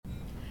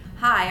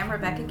Hi, I'm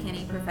Rebecca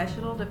Kinney,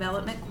 Professional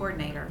Development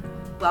Coordinator.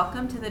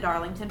 Welcome to the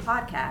Darlington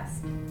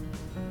Podcast.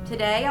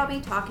 Today I'll be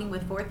talking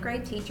with 4th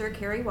grade teacher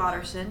Carrie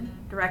Watterson,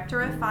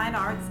 Director of Fine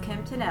Arts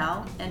Kim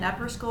Tennell, and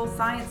Upper School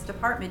Science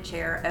Department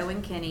Chair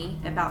Owen Kinney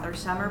about their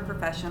summer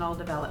professional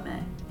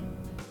development.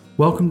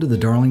 Welcome to the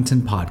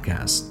Darlington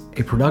Podcast,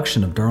 a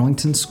production of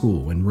Darlington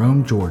School in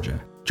Rome,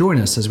 Georgia. Join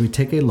us as we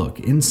take a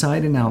look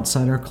inside and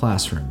outside our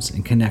classrooms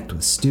and connect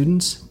with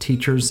students,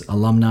 teachers,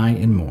 alumni,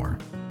 and more.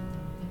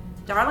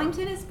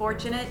 Darlington is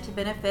fortunate to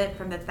benefit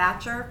from the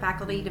Thatcher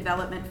Faculty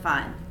Development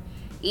Fund.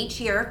 Each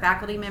year,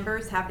 faculty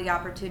members have the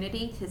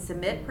opportunity to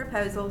submit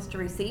proposals to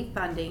receive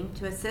funding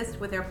to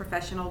assist with their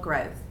professional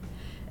growth.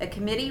 A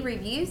committee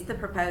reviews the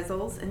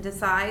proposals and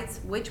decides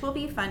which will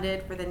be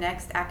funded for the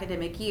next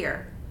academic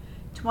year.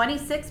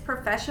 26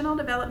 professional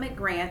development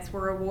grants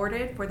were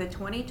awarded for the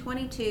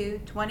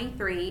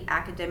 2022-23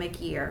 academic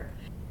year.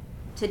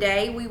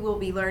 Today, we will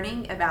be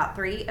learning about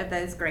 3 of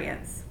those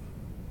grants.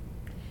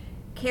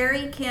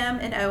 Carrie, Kim,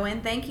 and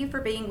Owen, thank you for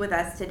being with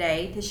us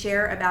today to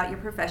share about your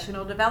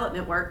professional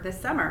development work this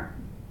summer.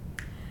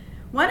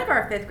 One of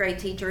our 5th grade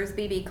teachers,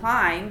 B.B.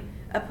 Klein,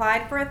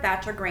 applied for a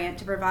Thatcher grant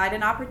to provide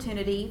an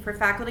opportunity for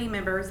faculty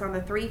members on the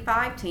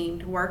 3-5 team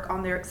to work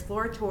on their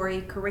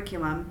exploratory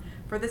curriculum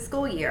for the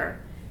school year.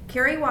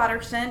 Carrie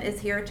Watterson is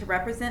here to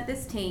represent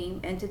this team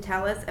and to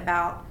tell us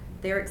about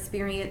their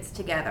experience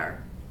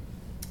together.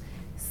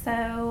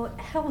 So,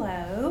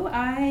 hello.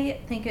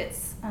 I think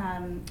it's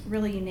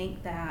really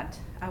unique that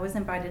I was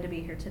invited to be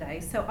here today.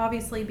 So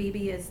obviously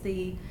BB is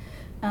the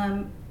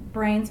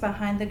brains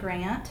behind the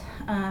grant.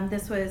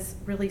 This was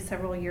really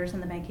several years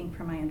in the making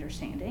from my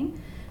understanding.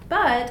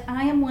 But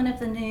I am one of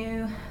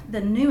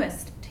the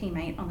newest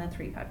teammate on the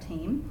 3-5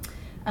 team.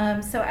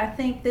 So I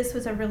think this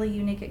was a really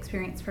unique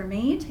experience for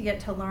me to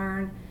get to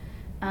learn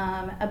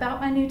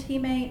about my new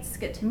teammates,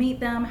 get to meet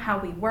them, how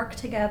we work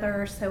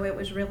together. So it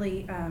was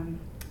really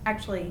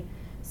actually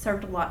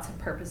served lots of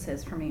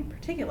purposes for me in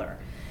particular.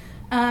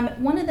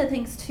 One of the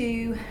things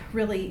to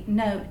really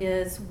note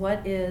is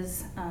what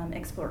is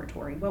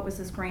exploratory? What was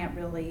this grant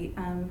really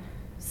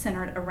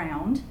centered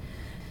around?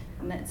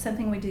 And it's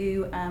something we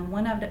do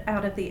one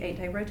out of the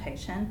 8-day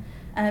rotation.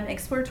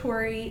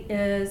 Exploratory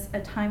is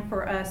a time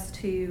for us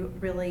to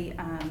really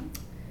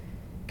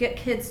get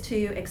kids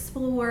to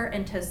explore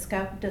and to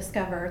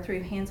discover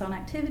through hands-on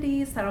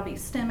activities. That'll be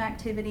STEM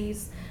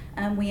activities.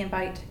 We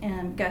invite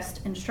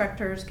guest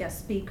instructors, guest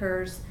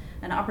speakers,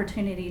 an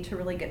opportunity to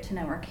really get to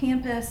know our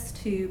campus,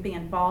 to be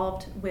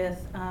involved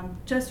with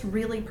just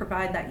really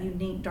provide that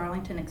unique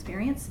Darlington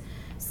experience,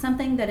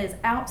 something that is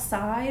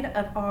outside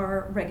of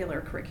our regular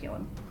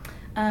curriculum.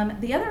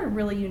 The other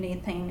really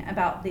unique thing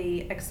about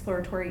the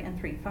exploratory in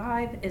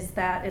 3-5 is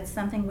that it's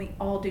something we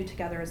all do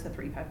together as the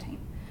 3-5 team.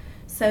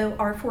 So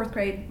my 4th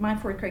grade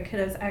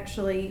kiddos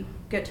actually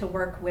get to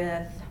work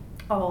with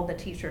all the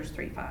teachers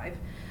 3-5.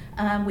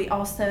 We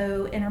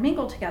also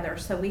intermingle together,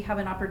 so we have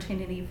an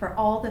opportunity for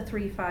all the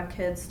 3-5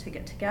 kids to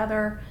get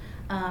together,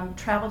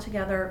 travel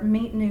together,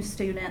 meet new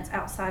students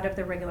outside of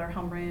their regular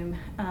homeroom,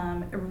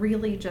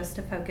 really just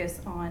to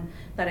focus on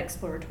that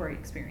exploratory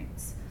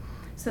experience.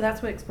 So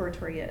that's what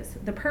exploratory is.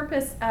 The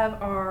purpose of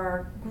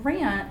our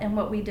grant and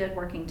what we did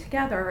working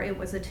together, it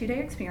was a 2-day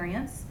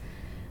experience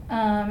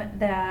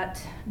that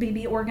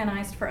BB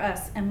organized for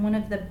us, and one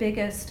of the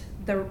biggest,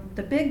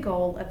 the big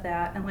goal of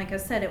that, and like I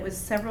said, it was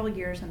several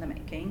years in the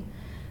making,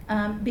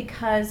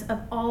 because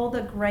of all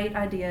the great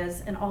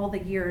ideas and all the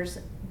years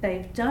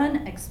they've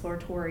done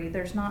exploratory,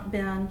 there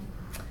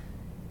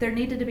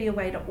needed to be a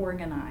way to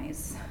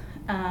organize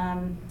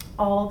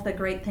all of the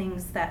great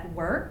things that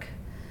work,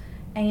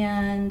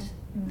 and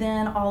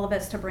then all of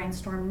us to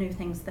brainstorm new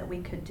things that we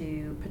could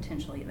do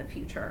potentially in the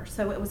future.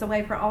 So it was a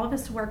way for all of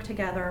us to work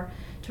together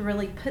to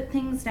really put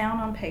things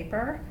down on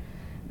paper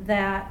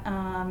that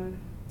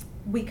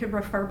we could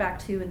refer back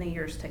to in the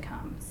years to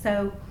come.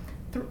 So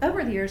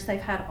over the years, they've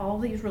had all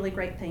these really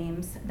great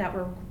themes that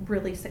were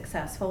really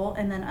successful,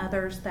 and then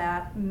others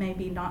that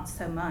maybe not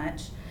so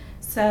much.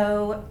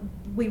 So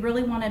we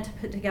really wanted to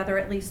put together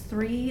at least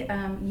 3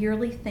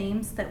 yearly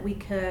themes that we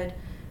could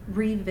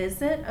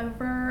revisit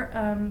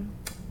over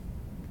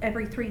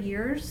every 3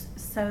 years,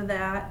 so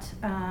that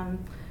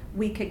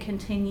we could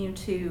continue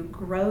to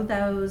grow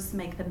those,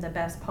 make them the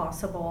best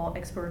possible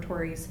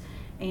exploratories,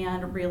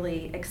 and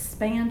really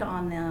expand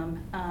on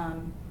them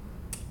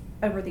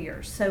over the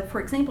years. So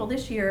for example,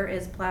 this year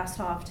is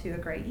Blast Off to a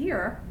Great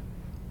Year,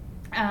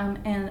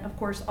 and of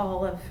course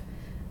all of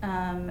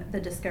the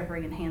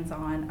discovery and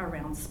hands-on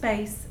around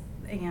space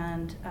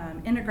and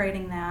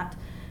integrating that,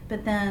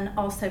 but then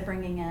also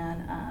bringing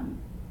in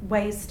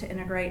ways to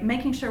integrate,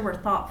 making sure we're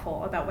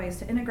thoughtful about ways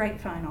to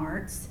integrate fine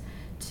arts,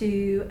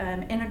 to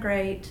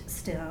integrate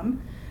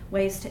STEM,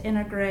 ways to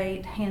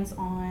integrate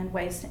hands-on,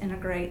 ways to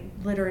integrate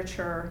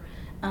literature,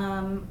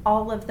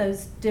 all of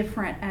those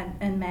different,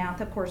 and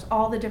math, of course,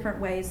 all the different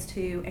ways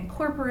to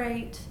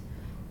incorporate,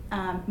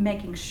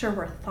 making sure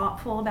we're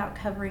thoughtful about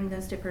covering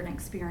those different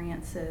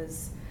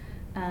experiences,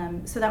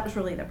 So that was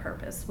really the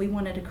purpose. We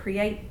wanted to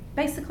create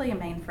basically a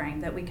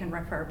mainframe that we can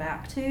refer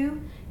back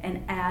to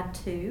and add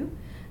to.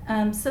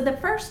 So the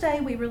first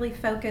day we really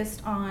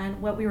focused on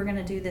what we were going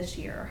to do this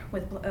year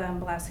with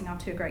Blasting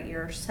Off to a Great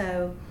Year.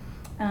 So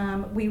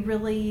we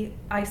really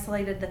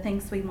isolated the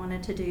things we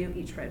wanted to do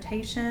each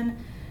rotation,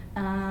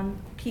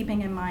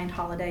 keeping in mind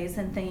holidays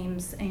and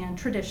themes and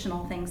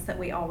traditional things that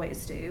we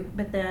always do,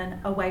 but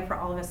then a way for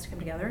all of us to come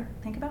together,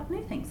 think about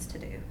new things to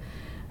do,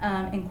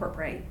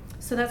 incorporate.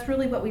 So that's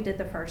really what we did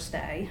the first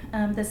day.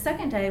 The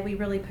second day we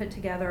really put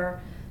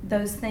together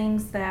those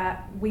things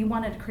that we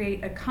wanted to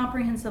create a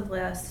comprehensive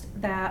list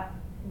that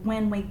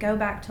when we go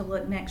back to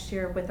look next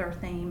year with our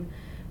theme,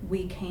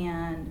 we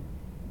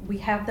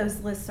have those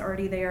lists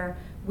already there.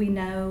 We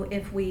know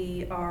if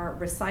we are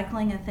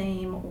recycling a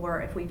theme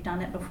or if we've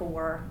done it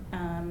before,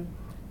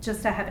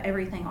 just to have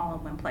everything all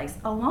in one place,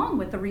 along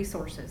with the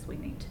resources we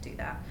need to do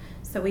that.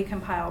 So we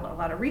compiled a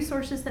lot of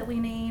resources that we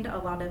need, a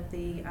lot of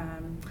the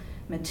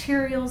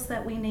materials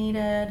that we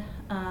needed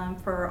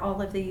for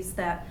all of these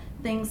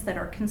things that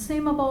are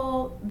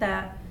consumable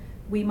that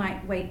we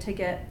might wait to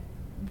get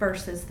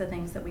versus the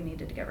things that we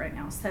needed to get right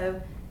now.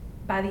 So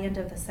by the end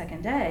of the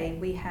second day,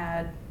 we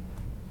had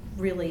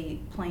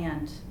really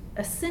planned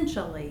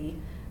essentially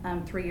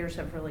 3 years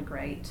of really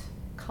great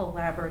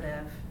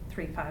collaborative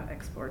 3-5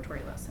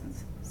 exploratory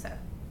lessons.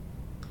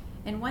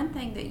 And one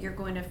thing that you're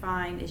going to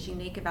find is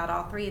unique about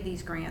all three of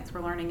these grants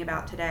we're learning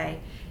about today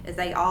is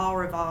they all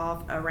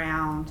revolve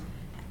around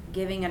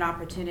giving an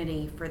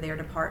opportunity for their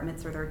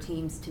departments or their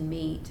teams to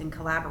meet and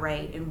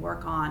collaborate and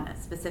work on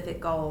specific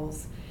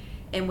goals.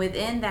 And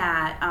within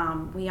that,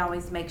 we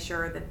always make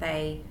sure that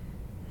they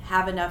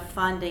have enough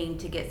funding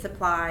to get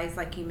supplies,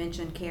 like you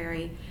mentioned,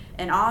 Carrie,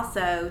 and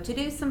also to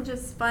do some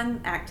just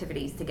fun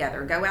activities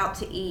together, go out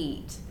to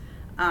eat.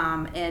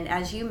 And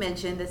as you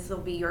mentioned, this will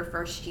be your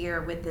first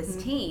year with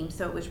this team,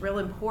 so it was real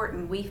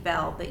important, we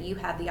felt, that you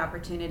had the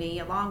opportunity,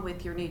 along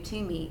with your new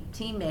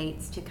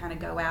teammates, to kind of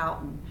go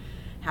out and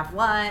have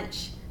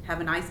lunch, have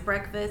a nice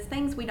breakfast,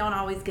 things we don't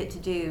always get to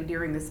do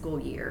during the school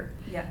year.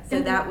 Yeah.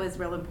 So that was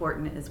real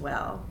important as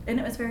well. And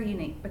it was very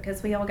unique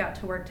because we all got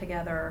to work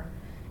together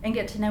and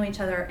get to know each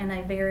other in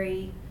a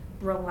very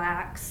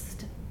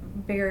relaxed,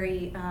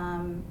 very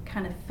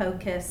kind of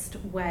focused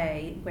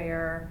way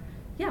where,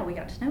 yeah, we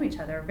got to know each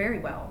other very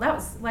well. That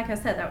was, like I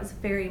said, that was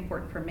very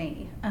important for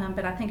me.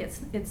 But I think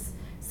it's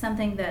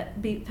something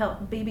that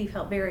BB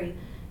felt very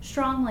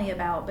strongly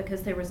about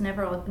because there was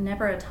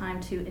never a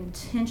time to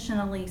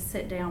intentionally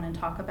sit down and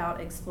talk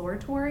about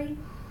exploratory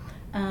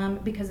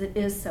because it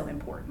is so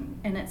important,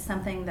 and it's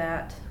something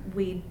that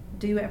we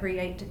do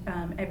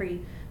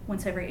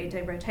once every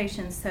 8-day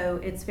rotation. So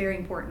it's very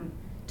important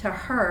to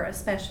her,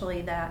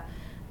 especially that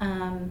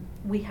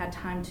we had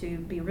time to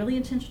be really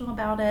intentional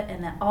about it,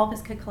 and that all of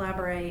us could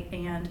collaborate,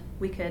 and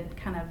we could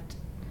kind of,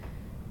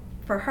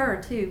 for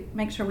her to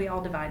make sure we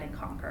all divide and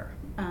conquer.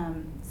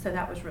 So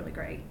that was really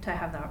great to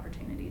have the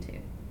opportunity to.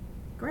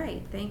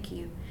 Great, thank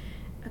you.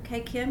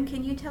 Okay, Kim,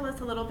 can you tell us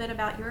a little bit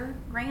about your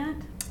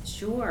grant?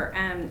 Sure.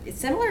 It's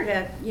similar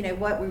to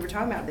what we were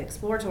talking about, the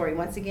exploratory.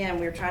 Once again,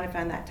 we were trying to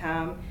find that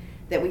time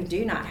that we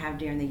do not have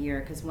during the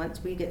year, because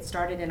once we get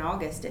started in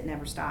August, it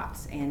never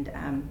stops. And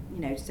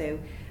so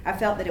I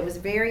felt that it was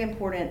very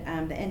important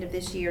the end of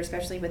this year,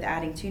 especially with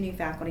adding 2 new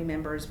faculty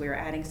members. We were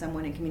adding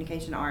someone in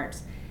communication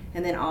arts,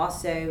 and then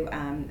also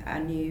a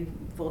new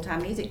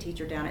full-time music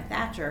teacher down at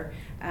Thatcher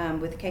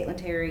with Caitlin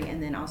Terry,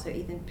 and then also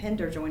Ethan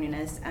Pender joining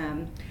us.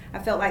 I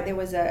felt like there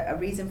was a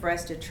reason for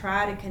us to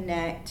try to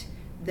connect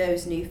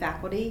those new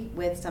faculty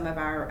with some of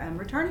our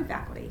returning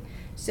faculty.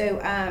 So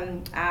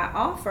I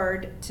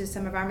offered to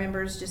some of our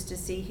members just to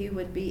see who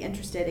would be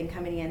interested in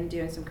coming in and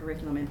doing some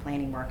curriculum and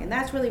planning work, and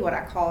that's really what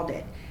I called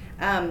it.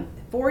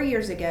 4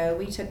 years ago,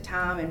 we took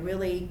time and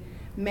really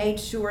made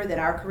sure that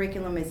our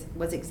curriculum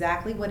was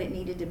exactly what it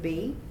needed to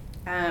be.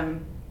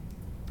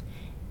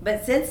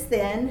 But since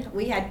then,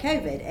 we had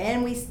COVID,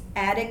 and we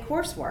added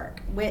coursework,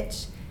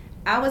 which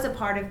I was a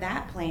part of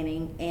that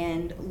planning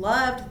and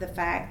loved the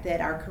fact that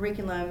our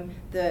curriculum,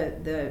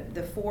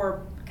 the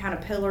 4 kind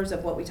of pillars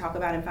of what we talk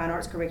about in fine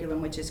arts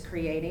curriculum, which is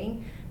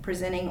creating,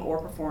 presenting or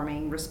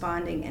performing,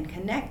 responding, and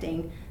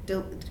connecting,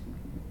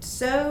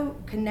 so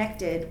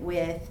connected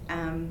with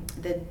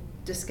the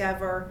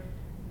discover,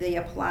 the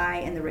apply,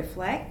 and the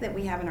reflect that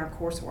we have in our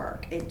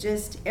coursework. It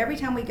just, every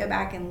time we go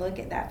back and look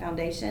at that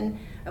foundation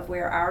of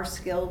where our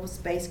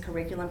skills-based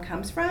curriculum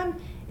comes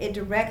from, it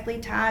directly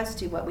ties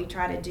to what we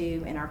try to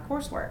do in our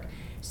coursework.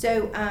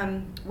 So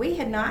we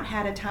had not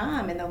had a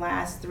time in the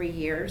last 3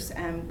 years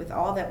with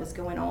all that was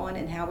going on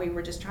and how we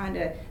were just trying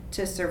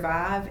to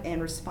survive and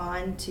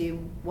respond to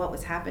what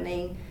was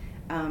happening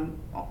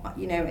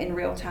in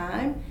real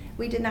time.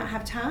 We did not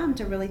have time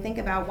to really think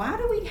about, why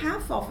do we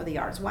have Fall for the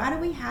Arts? Why do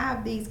we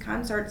have these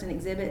concerts and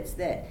exhibits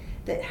that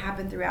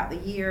happen throughout the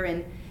year?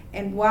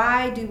 And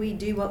why do we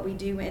do what we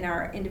do in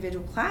our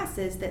individual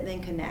classes that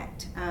then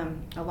connect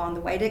along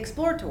the way to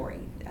exploratory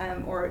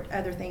or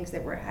other things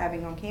that we're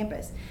having on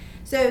campus?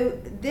 So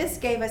this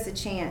gave us a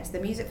chance. The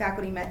music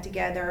faculty met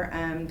together,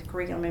 the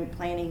curriculum and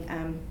planning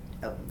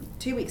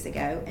 2 weeks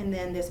ago, and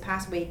then this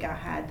past week I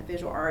had the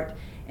visual art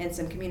and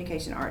some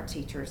communication art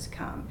teachers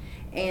come.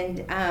 And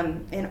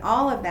in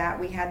all of that,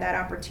 we had that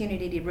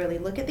opportunity to really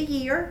look at the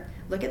year,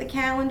 look at the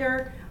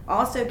calendar,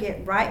 also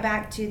get right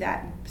back to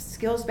that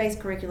skills-based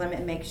curriculum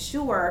and make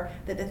sure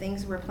that the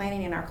things we're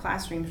planning in our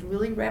classrooms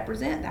really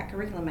represent that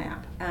curriculum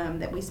map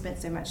that we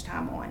spent so much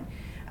time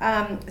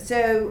on.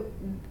 So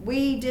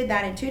we did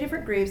that in 2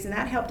 different groups, and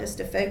that helped us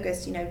to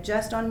focus,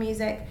 just on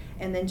music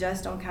and then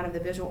just on kind of the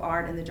visual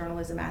art and the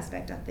journalism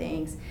aspect of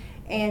things.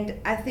 And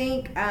I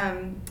think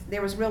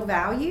there was real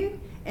value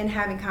in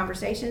having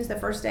conversations. The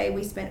first day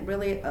we spent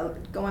really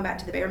going back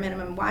to the bare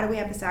minimum. Why do we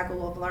have the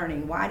cycle of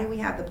learning? Why do we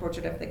have the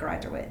portrait of the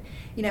graduate?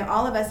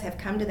 All of us have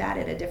come to that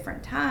at a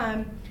different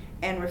time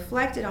and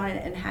reflected on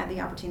it and had the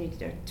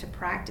opportunity to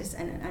practice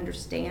and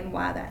understand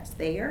why that's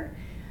there.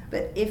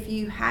 But if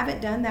you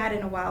haven't done that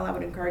in a while, I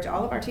would encourage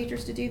all of our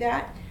teachers to do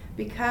that,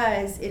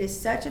 because it is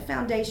such a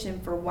foundation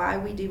for why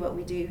we do what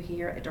we do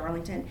here at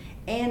Darlington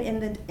and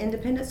in the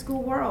independent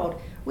school world.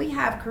 We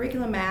have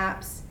curriculum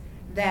maps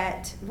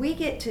that we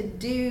get to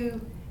do.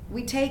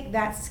 We take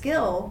that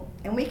skill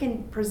and we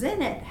can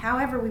present it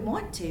however we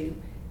want to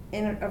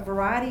in a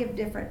variety of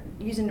different,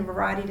 using a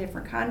variety of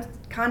different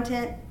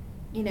content,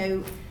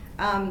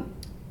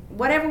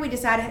 whatever we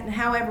decide and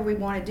however we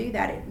want to do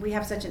that. We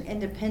have such an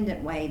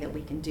independent way that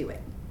we can do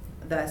it,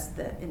 thus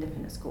the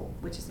independent school,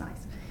 which is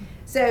nice.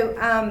 So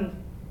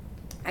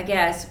I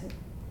guess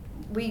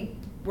we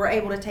were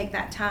able to take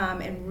that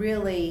time and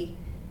really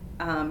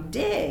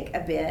dig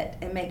a bit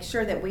and make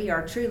sure that we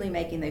are truly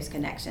making those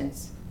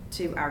connections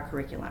to our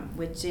curriculum,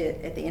 which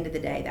at the end of the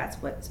day, that's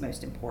what's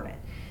most important.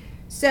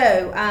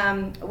 So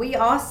we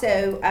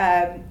also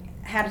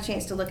had a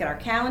chance to look at our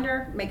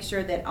calendar, make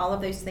sure that all of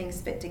those things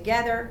fit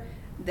together,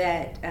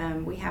 that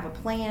we have a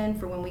plan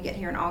for when we get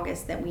here in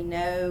August, that we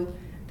know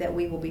that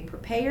we will be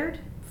prepared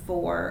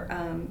for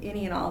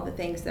any and all of the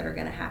things that are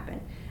going to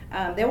happen.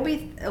 There will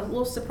be a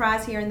little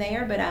surprise here and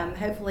there, but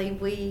hopefully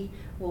we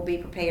will be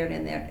prepared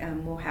and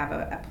that we'll have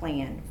a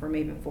plan for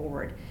moving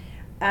forward.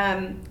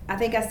 I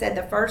think I said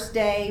the first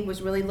day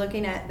was really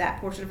looking at that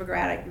portrait of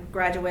a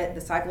graduate,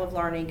 the cycle of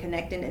learning,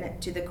 connecting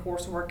it to the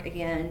coursework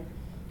again,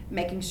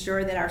 making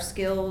sure that our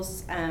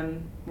skills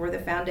were the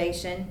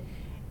foundation.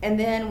 And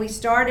then we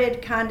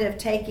started kind of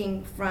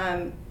taking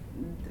from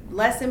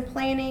lesson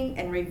planning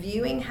and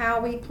reviewing how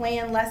we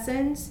plan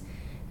lessons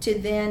to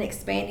then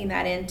expanding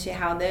that into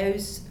how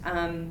those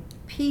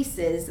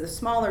pieces, the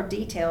smaller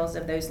details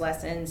of those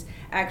lessons,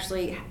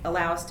 actually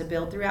allow us to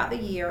build throughout the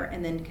year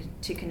and then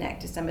to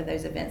connect to some of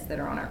those events that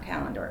are on our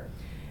calendar.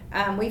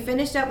 We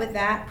finished up with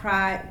that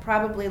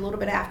probably a little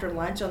bit after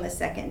lunch on the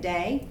second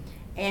day,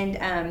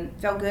 and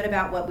felt good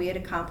about what we had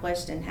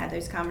accomplished and had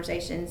those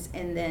conversations,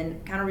 and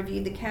then kind of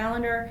reviewed the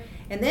calendar,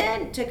 and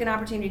then took an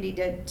opportunity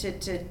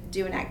to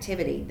do an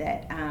activity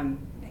that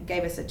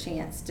gave us a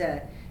chance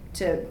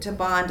to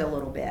bond a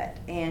little bit.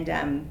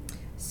 And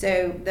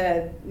so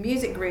the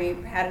music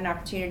group had an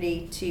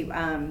opportunity to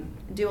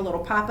do a little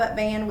pop-up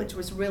band, which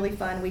was really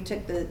fun. We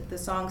took the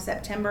song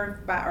September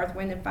by Earth,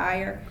 Wind and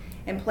Fire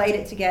and played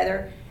it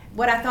together.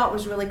 What I thought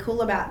was really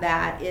cool about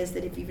that is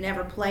that if you've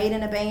never played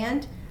in a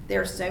band, there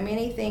are so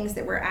many things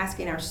that we're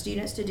asking our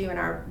students to do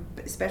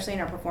especially in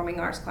our performing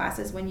arts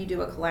classes. When you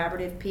do a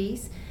collaborative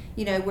piece,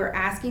 we're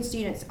asking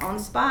students on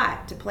the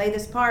spot to play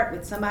this part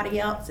with somebody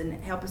else and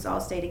help us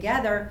all stay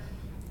together.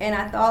 And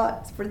I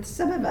thought for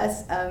some of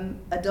us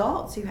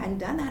adults who hadn't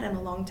done that in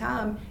a long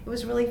time, it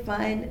was really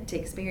fun to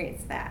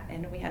experience that,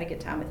 and we had a good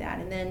time with that.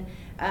 And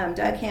then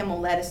Doug Hamill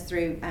led us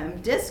through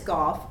disc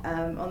golf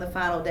on the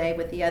final day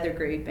with the other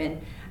group,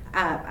 and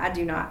I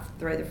do not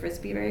throw the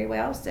Frisbee very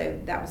well, so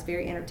that was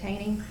very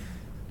entertaining.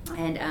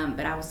 And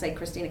but I will say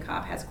Christina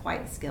Cobb has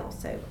quite the skill,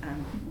 so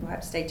we'll have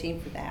to stay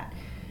tuned for that.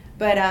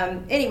 But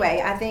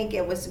anyway, I think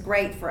it was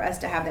great for us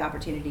to have the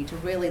opportunity to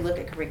really look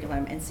at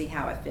curriculum and see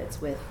how it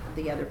fits with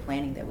the other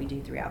planning that we do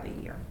throughout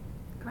the year.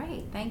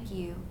 Great, thank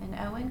you. And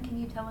Owen, can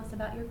you tell us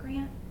about your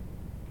grant?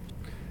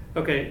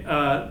 Okay,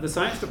 the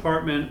science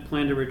department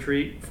planned a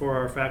retreat for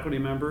our faculty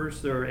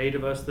members. There were 8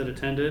 of us that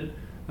attended.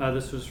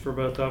 This was for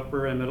both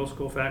upper and middle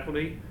school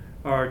faculty.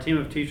 Our team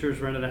of teachers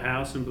rented a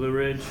house in Blue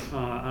Ridge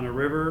on a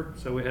river,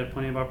 so we had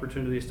plenty of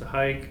opportunities to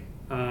hike,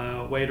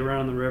 wade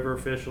around the river,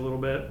 fish a little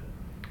bit.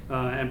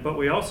 But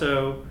we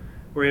also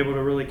were able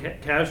to really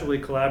casually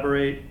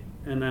collaborate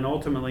and then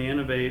ultimately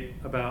innovate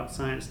about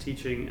science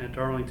teaching at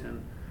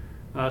Darlington.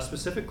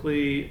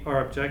 Specifically,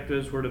 our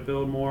objectives were to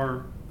build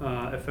more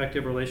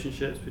effective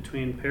relationships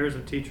between pairs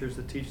of teachers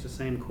that teach the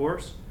same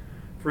course.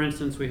 For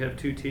instance, we have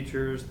 2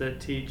 teachers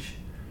that teach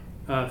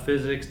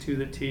physics, 2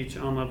 that teach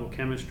on-level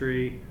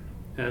chemistry,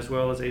 as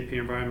well as AP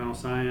Environmental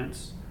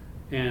Science,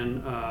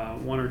 and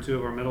 1 or 2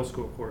 of our middle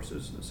school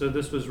courses. So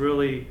this was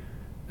really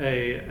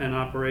an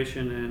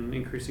operation in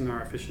increasing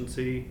our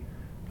efficiency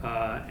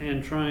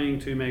and trying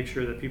to make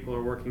sure that people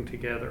are working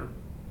together.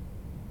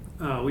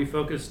 We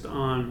focused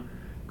on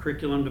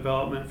curriculum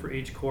development for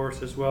each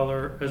course as well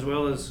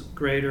as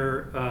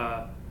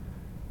greater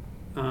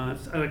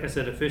like I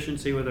said,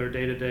 efficiency with our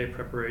day-to-day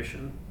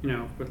preparation,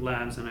 with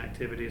labs and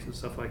activities and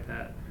stuff like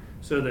that,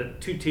 so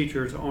that two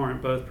teachers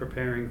aren't both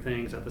preparing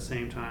things at the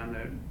same time.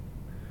 They're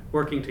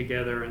working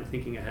together and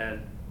thinking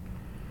ahead.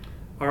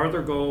 Our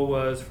other goal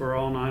was for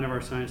all 9 of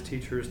our science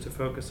teachers to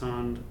focus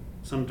on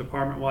some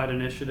department-wide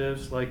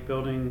initiatives like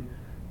building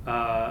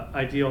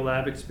ideal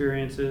lab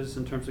experiences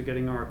in terms of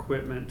getting our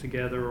equipment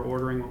together or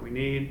ordering what we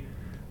need,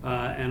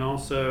 and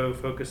also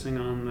focusing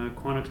on the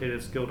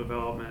quantitative skill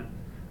development,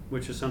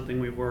 which is something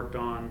we've worked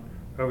on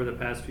over the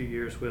past few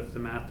years with the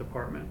math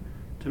department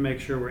to make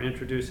sure we're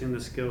introducing the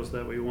skills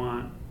that we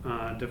want,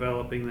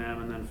 developing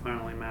them, and then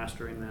finally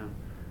mastering them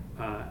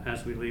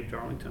as we leave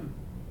Darlington.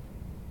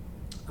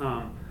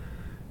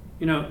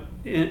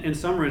 In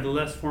summary, the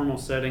less formal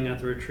setting at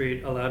the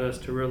retreat allowed us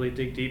to really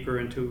dig deeper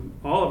into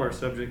all of our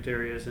subject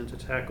areas and to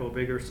tackle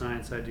bigger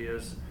science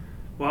ideas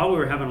while we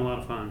were having a lot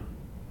of fun.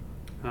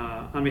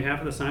 On behalf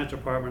of the science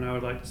department, I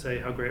would like to say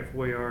how grateful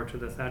we are to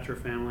the Thatcher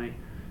family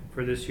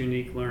for this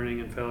unique learning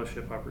and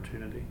fellowship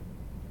opportunity.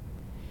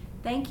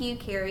 Thank you,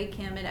 Carrie,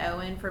 Kim, and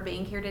Owen, for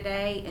being here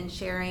today and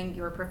sharing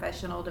your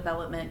professional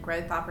development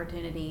growth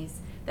opportunities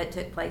that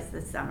took place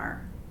this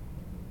summer.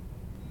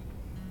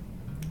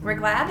 We're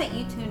glad that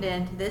you tuned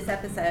in to this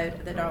episode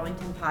of the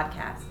Darlington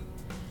Podcast.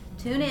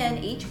 Tune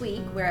in each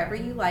week wherever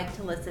you like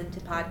to listen to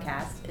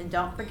podcasts, and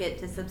don't forget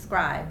to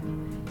subscribe.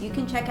 You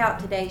can check out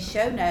today's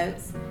show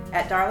notes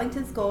at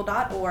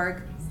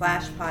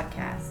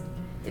darlingtonschool.org/podcast.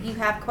 If you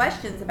have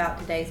questions about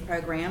today's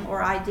program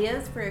or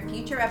ideas for a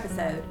future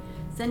episode,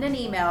 send an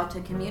email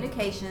to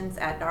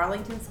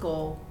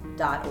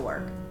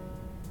communications@darlingtonschool.org.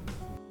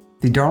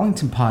 The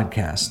Darlington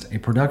Podcast, a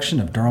production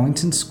of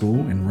Darlington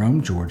School in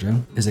Rome,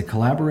 Georgia, is a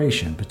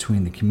collaboration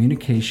between the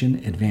Communication,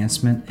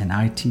 Advancement, and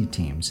IT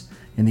teams,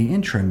 and the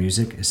intro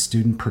music is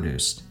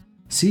student-produced.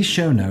 See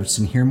show notes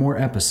and hear more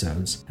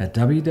episodes at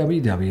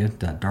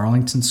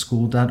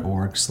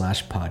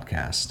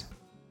www.darlingtonschool.org/podcast.